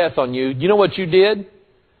sentence of death on you, you know what you did?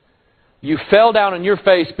 You fell down on your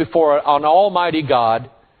face before an almighty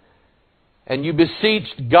God, and you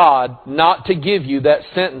beseeched God not to give you that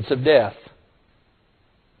sentence of death.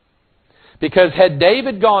 Because had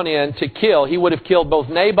David gone in to kill, he would have killed both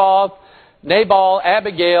Nabal,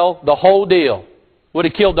 Abigail, the whole deal. Would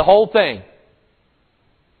have killed the whole thing.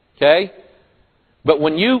 Okay? But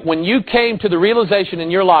when you came to the realization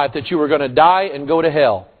in your life that you were going to die and go to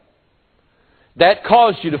hell, that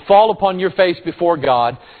caused you to fall upon your face before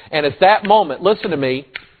God. And at that moment, listen to me,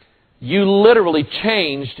 you literally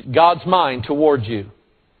changed God's mind towards you.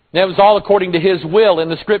 That was all according to His will in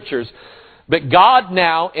the Scriptures. But God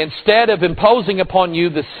now, instead of imposing upon you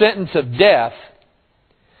the sentence of death,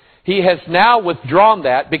 He has now withdrawn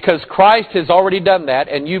that because Christ has already done that,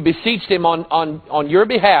 and you beseeched Him on your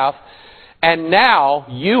behalf, and now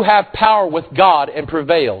you have power with God and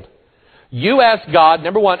prevailed. You ask God,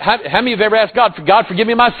 number one, how many have ever asked God, forgive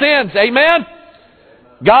me my sins? Amen?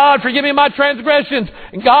 God, forgive me my transgressions.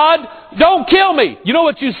 And God, don't kill me. You know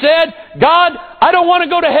what you said? God, I don't want to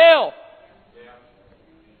go to hell.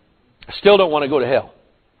 I still don't want to go to hell.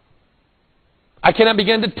 I cannot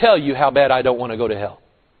begin to tell you how bad I don't want to go to hell.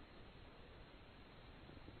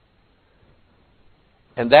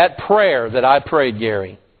 And that prayer that I prayed,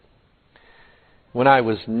 Gary, when I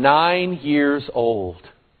was 9 years old,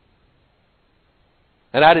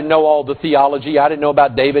 and I didn't know all the theology, I didn't know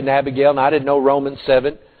about David and Abigail, and I didn't know Romans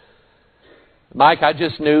 7. Mike, I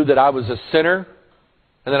just knew that I was a sinner,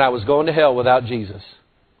 and that I was going to hell without Jesus.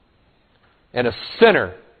 And a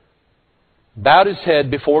sinner bowed his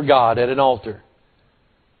head before God at an altar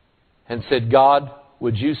and said, God,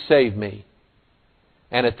 would you save me?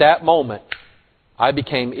 And at that moment, I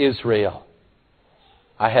became Israel.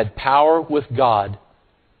 I had power with God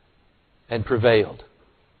and prevailed.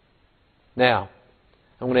 Now,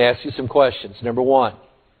 I'm going to ask you some questions. Number one,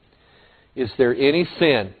 is there any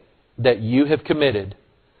sin that you have committed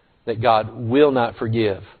that God will not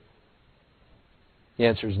forgive? The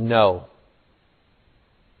answer is no.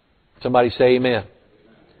 Somebody say amen.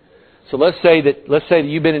 So let's say that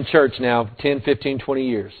you've been in church now 10, 15, 20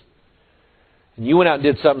 years. And you went out and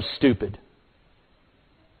did something stupid.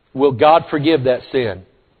 Will God forgive that sin?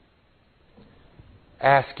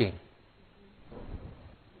 Ask Him.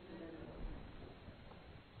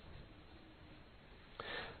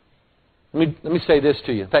 Let me say this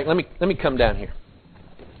to you. In fact, let me come down here.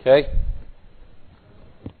 Okay?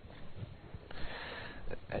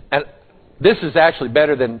 And this is actually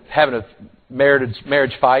better than having a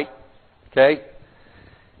marriage fight. Okay?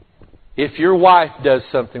 If your wife does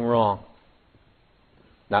something wrong,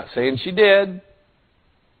 not saying she did,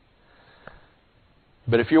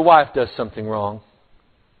 but if your wife does something wrong,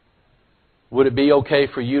 would it be okay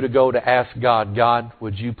for you to go to ask God, God,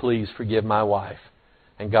 would you please forgive my wife?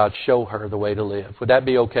 And God, show her the way to live. Would that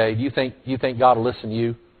be okay? Do you think God will listen to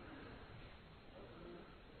you?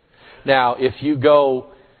 Now, if you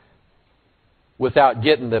go without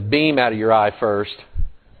getting the beam out of your eye first,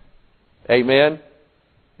 amen?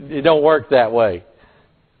 It don't work that way.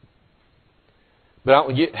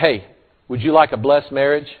 But hey, would you like a blessed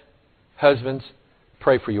marriage? Husbands,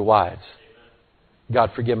 pray for your wives.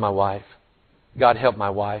 God, forgive my wife. God, help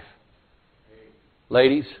my wife.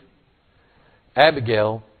 Ladies,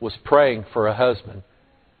 Abigail was praying for a husband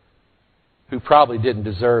who probably didn't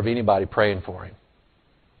deserve anybody praying for him.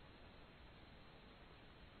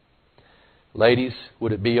 Ladies,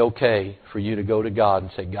 would it be okay for you to go to God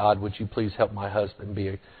and say, God, would you please help my husband be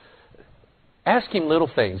a... Ask Him little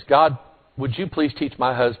things. God, would you please teach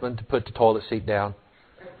my husband to put the toilet seat down?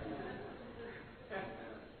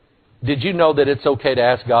 Did you know that it's okay to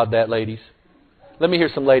ask God that, ladies? Let me hear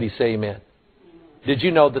some ladies say amen. Did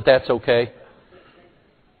you know that that's okay?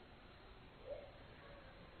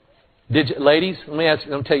 Ladies, let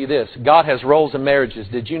me tell you this. God has roles in marriages.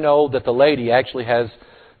 Did you know that the lady actually has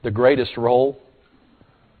the greatest role?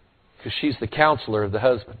 Because she's the counselor of the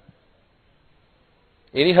husband.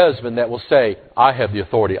 Any husband that will say, I have the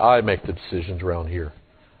authority, I make the decisions around here,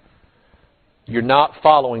 you're not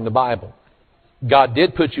following the Bible. God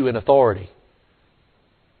did put you in authority,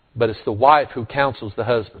 but it's the wife who counsels the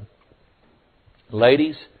husband.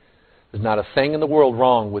 Ladies, there's not a thing in the world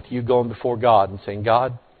wrong with you going before God and saying,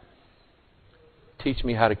 God, teach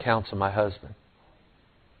me how to counsel my husband.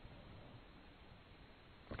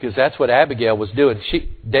 Because that's what Abigail was doing.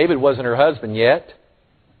 David wasn't her husband yet,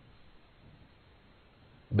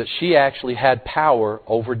 but she actually had power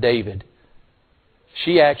over David.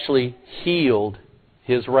 She actually healed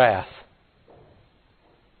his wrath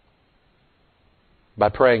by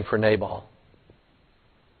praying for Nabal.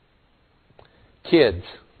 Kids,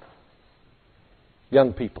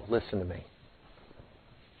 young people, listen to me.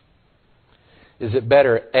 Is it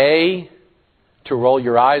better, A, to roll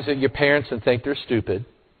your eyes at your parents and think they're stupid,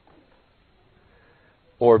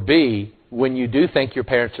 or B, when you do think your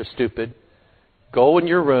parents are stupid, go in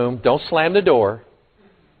your room, don't slam the door,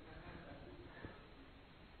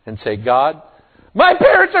 and say, God, my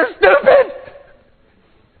parents are stupid!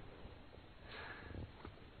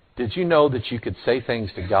 Did you know that you could say things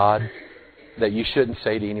to God that you shouldn't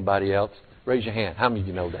say to anybody else? Raise your hand. How many of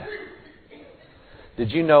you know that? Did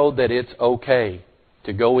you know that it's okay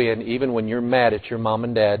to go in, even when you're mad at your mom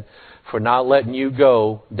and dad, for not letting you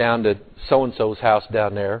go down to so-and-so's house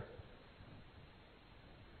down there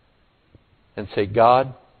and say,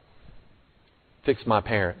 God, fix my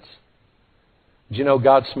parents? Did you know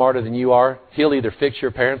God's smarter than you are? He'll either fix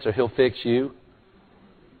your parents or He'll fix you.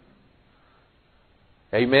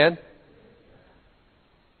 Amen?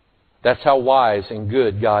 That's how wise and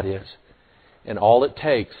good God is. And all it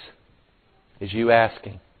takes is you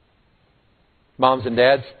asking. Moms and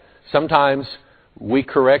dads, sometimes we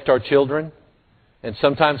correct our children, and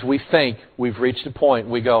sometimes we think we've reached a point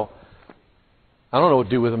and we go, I don't know what to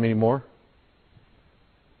do with them anymore.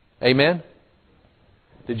 Amen?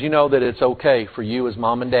 Did you know that it's okay for you as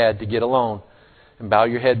mom and dad to get alone and bow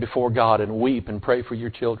your head before God and weep and pray for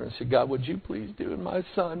your children? Say, God, would you please do in my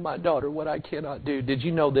son, my daughter, what I cannot do? Did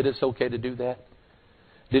you know that it's okay to do that?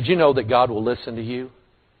 Did you know that God will listen to you?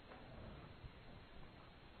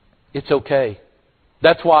 It's okay.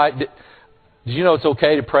 That's why, did you know it's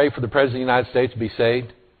okay to pray for the President of the United States to be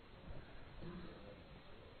saved?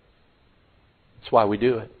 That's why we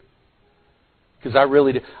do it. Because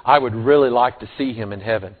I would really like to see him in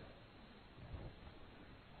heaven.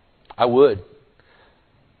 I would.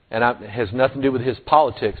 And it has nothing to do with his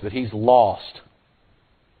politics, but he's lost.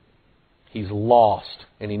 He's lost,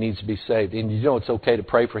 and he needs to be saved. And you know it's okay to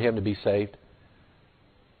pray for him to be saved.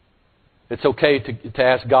 It's okay to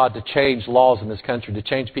ask God to change laws in this country, to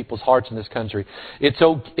change people's hearts in this country. It's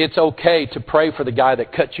okay to pray for the guy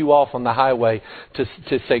that cut you off on the highway,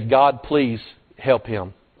 to say, God, please help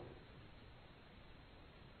him.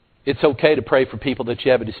 It's okay to pray for people that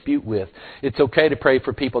you have a dispute with. It's okay to pray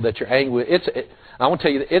for people that you're angry with. I want to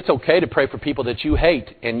tell you, it's okay to pray for people that you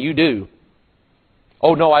hate, and you do.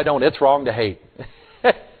 Oh, no, I don't. It's wrong to hate.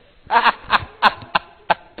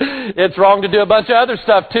 It's wrong to do a bunch of other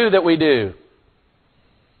stuff, too, that we do.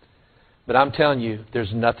 But I'm telling you,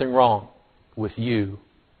 there's nothing wrong with you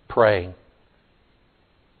praying.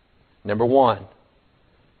 Number one,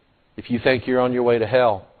 if you think you're on your way to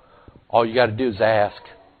hell, all you got to do is ask.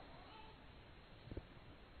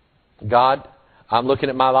 God, I'm looking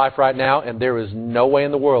at my life right now, and there is no way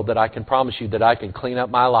in the world that I can promise you that I can clean up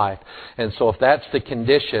my life. And so if that's the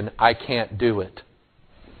condition, I can't do it.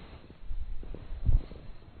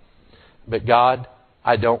 But God,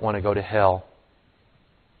 I don't want to go to hell.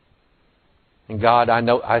 And God,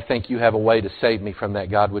 I think you have a way to save me from that.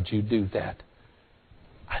 God, would you do that?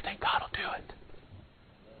 I think God will do it.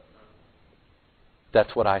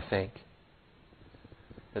 That's what I think.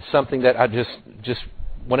 It's something that I just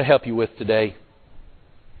want to help you with today.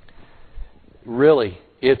 Really,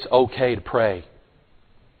 it's okay to pray.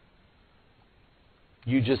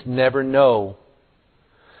 You just never know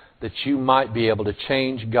that you might be able to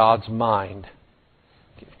change God's mind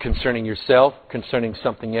concerning yourself, concerning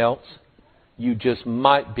something else. You just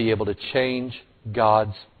might be able to change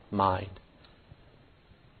God's mind.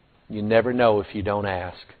 You never know if you don't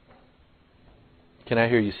ask. Can I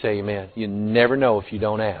hear you say amen? You never know if you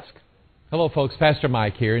don't ask. Hello folks, Pastor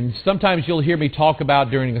Mike here, and sometimes you'll hear me talk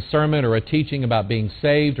about during a sermon or a teaching about being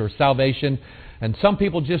saved or salvation, and some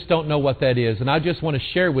people just don't know what that is, and I just want to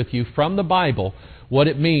share with you from the Bible what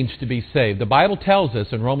it means to be saved. The Bible tells us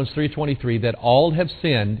in Romans 3:23 that all have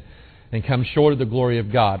sinned and come short of the glory of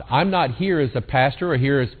God. I'm not here as a pastor or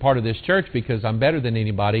here as part of this church because I'm better than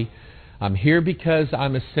anybody. I'm here because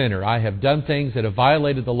I'm a sinner. I have done things that have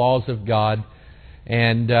violated the laws of God,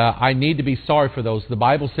 and I need to be sorry for those. The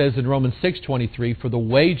Bible says in Romans 6:23, for the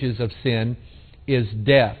wages of sin is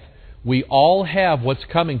death. We all have what's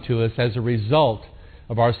coming to us as a result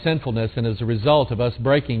of our sinfulness and as a result of us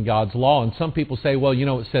breaking God's law. And some people say, well, you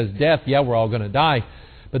know, it says death. Yeah, we're all going to die.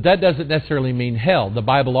 But that doesn't necessarily mean hell. The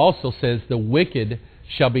Bible also says the wicked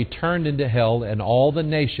shall be turned into hell, and all the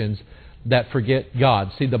nations that forget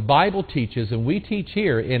God. See, the Bible teaches, and we teach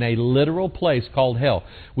here, in a literal place called hell.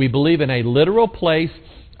 We believe in a literal place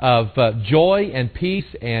of joy and peace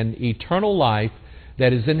and eternal life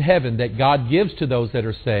that is in heaven that God gives to those that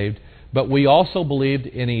are saved. But we also believed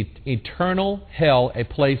in eternal hell, a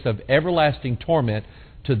place of everlasting torment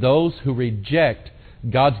to those who reject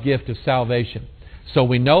God's gift of salvation. So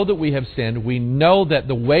we know that we have sinned. We know that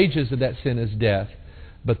the wages of that sin is death.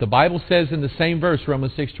 But the Bible says in the same verse,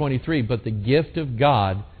 Romans 6:23, but the gift of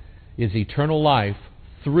God is eternal life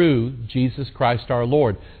through Jesus Christ our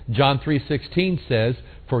Lord. John 3:16 says,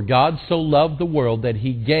 for God so loved the world that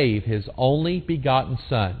He gave His only begotten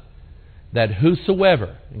Son, that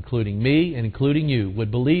whosoever, including me and including you,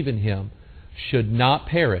 would believe in Him should not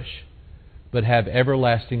perish, but have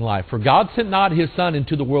everlasting life. For God sent not His Son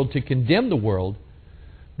into the world to condemn the world,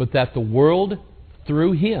 but that the world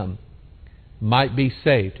through Him might be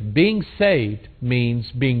saved. Being saved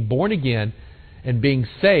means being born again and being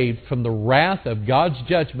saved from the wrath of God's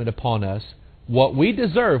judgment upon us, what we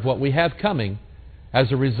deserve, what we have coming,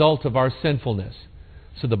 as a result of our sinfulness.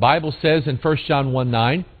 So the Bible says in 1 John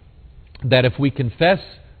 1:9 that if we confess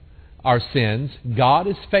our sins, God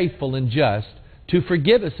is faithful and just to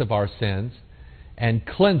forgive us of our sins and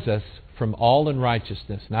cleanse us from all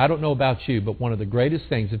unrighteousness. Now, I don't know about you, but one of the greatest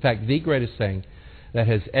things, in fact, the greatest thing that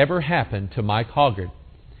has ever happened to Mike Hoggard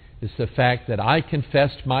is the fact that I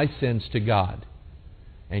confessed my sins to God,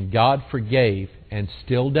 and God forgave and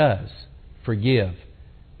still does forgive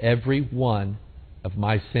every one of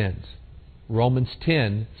my sins. Romans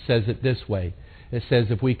 10 says it this way. It says,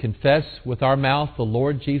 if we confess with our mouth the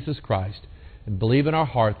Lord Jesus Christ and believe in our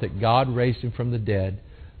heart that God raised Him from the dead,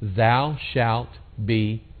 thou shalt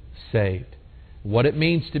be saved. What it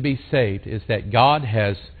means to be saved is that God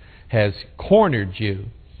has cornered you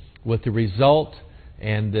with the result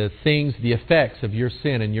and the things, the effects of your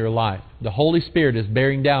sin in your life. The Holy Spirit is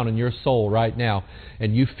bearing down in your soul right now,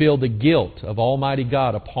 and you feel the guilt of Almighty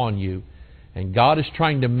God upon you. And God is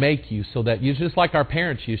trying to make you so that you, just like our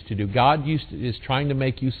parents used to do, God is trying to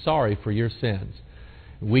make you sorry for your sins.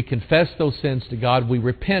 We confess those sins to God. We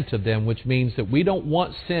repent of them, which means that we don't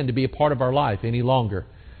want sin to be a part of our life any longer.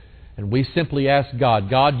 And we simply ask God,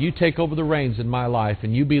 God, you take over the reins in my life,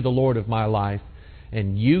 and you be the Lord of my life,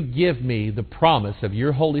 and you give me the promise of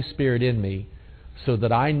your Holy Spirit in me so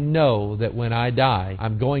that I know that when I die,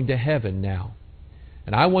 I'm going to heaven now.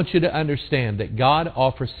 And I want you to understand that God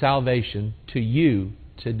offers salvation to you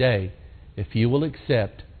today if you will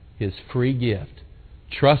accept His free gift.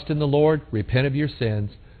 Trust in the Lord, repent of your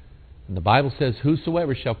sins, and the Bible says,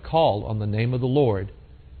 whosoever shall call on the name of the Lord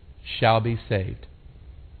shall be saved.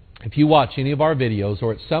 If you watch any of our videos,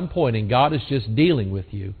 or at some point and God is just dealing with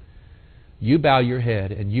you, you bow your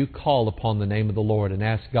head and you call upon the name of the Lord and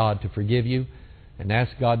ask God to forgive you and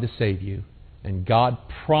ask God to save you. And God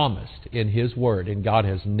promised in His Word, and God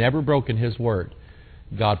has never broken His Word,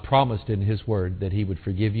 God promised in His Word that He would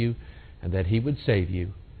forgive you and that He would save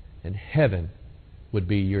you, and heaven would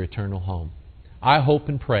be your eternal home. I hope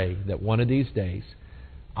and pray that one of these days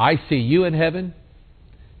I see you in heaven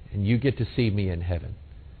and you get to see me in heaven.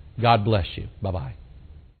 God bless you. Bye-bye.